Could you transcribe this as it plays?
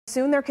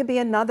Soon there could be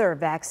another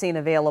vaccine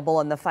available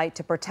in the fight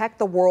to protect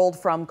the world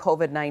from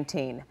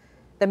COVID-19.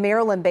 The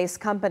Maryland-based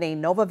company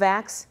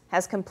Novavax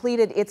has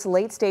completed its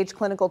late-stage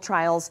clinical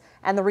trials,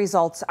 and the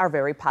results are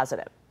very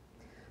positive.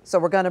 So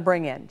we're going to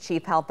bring in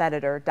Chief Health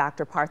Editor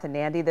Dr. Partha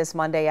Nandi this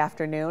Monday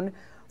afternoon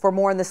for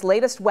more on this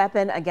latest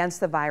weapon against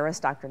the virus.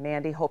 Dr.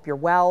 Nandi, hope you're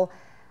well.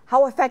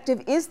 How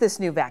effective is this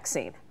new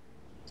vaccine?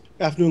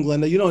 Afternoon,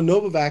 Glenda. You know,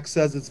 Novavax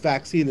says its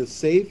vaccine is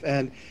safe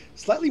and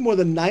slightly more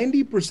than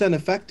 90%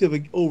 effective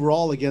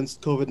overall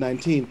against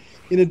COVID-19.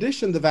 In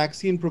addition, the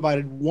vaccine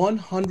provided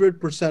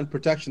 100%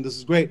 protection. This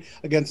is great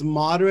against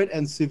moderate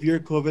and severe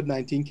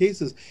COVID-19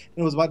 cases. And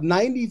it was about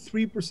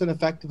 93%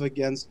 effective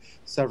against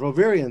several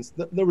variants.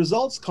 The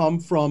results come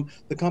from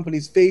the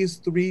company's phase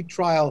 3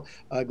 trial,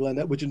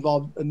 Glenda, which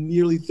involved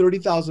nearly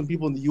 30,000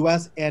 people in the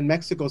U.S. and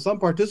Mexico. Some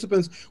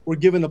participants were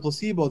given a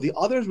placebo. The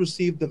others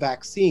received the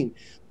vaccine.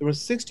 There were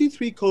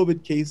 63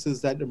 COVID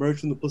cases that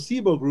emerged from the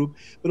placebo group,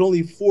 but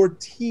only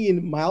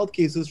 14 mild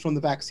cases from the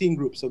vaccine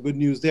group. So good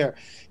news there.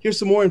 Here's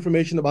some more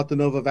information about the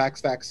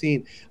Novavax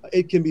vaccine.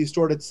 It can be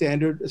stored at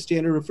standard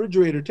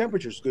refrigerator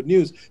temperatures. Good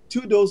news.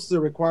 2 doses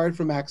are required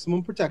for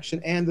maximum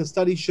protection, and the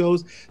study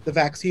shows the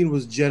vaccine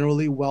was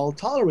generally well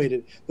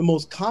tolerated. The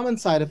most common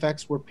side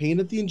effects were pain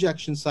at the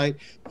injection site,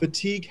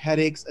 fatigue,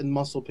 headaches, and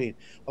muscle pain.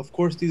 Of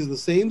course, these are the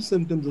same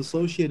symptoms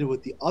associated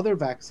with the other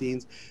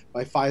vaccines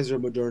by Pfizer,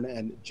 Moderna,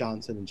 and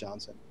Johnson &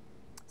 Johnson.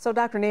 So,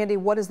 Dr. Nandi,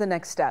 what is the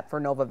next step for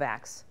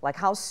Novavax? Like,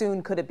 how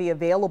soon could it be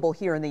available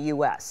here in the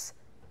U.S.?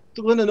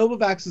 So, Linda,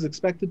 Novavax is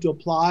expected to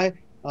apply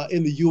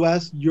in the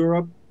U.S.,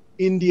 Europe,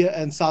 India,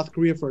 and South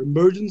Korea for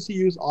emergency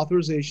use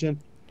authorization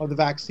of the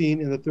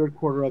vaccine in the third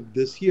quarter of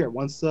this year.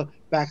 Once the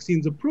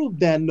vaccine's approved,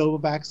 then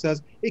Novavax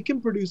says it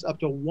can produce up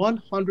to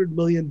 100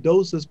 million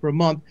doses per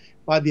month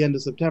by the end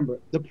of September.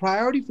 The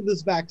priority for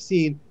this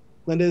vaccine,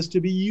 Linda, is to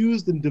be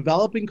used in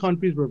developing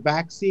countries where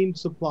vaccine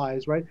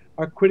supplies,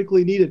 are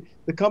critically needed.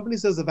 The company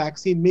says the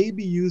vaccine may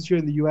be used here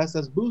in the U.S.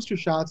 as booster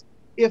shots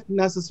if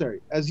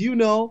necessary. As you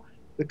know,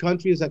 the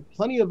country has had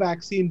plenty of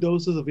vaccine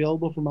doses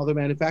available from other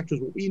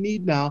manufacturers. What we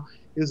need now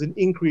is an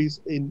increase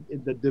in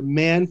the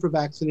demand for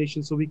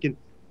vaccination so we can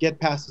get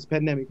past this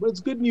pandemic. But it's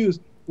good news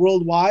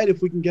worldwide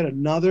if we can get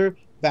another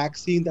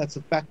vaccine that's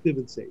effective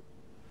and safe.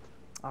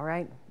 All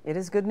right. It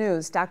is good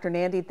news. Dr.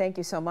 Nandi, thank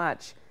you so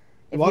much.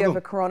 If You're you have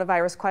welcome. a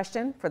coronavirus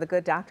question for the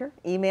good doctor,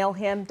 email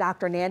him,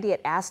 Dr. Nandi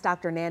at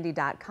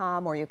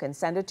AskDrNandi.com, or you can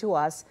send it to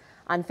us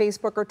on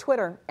Facebook or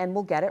Twitter, and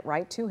we'll get it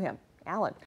right to him. Alan.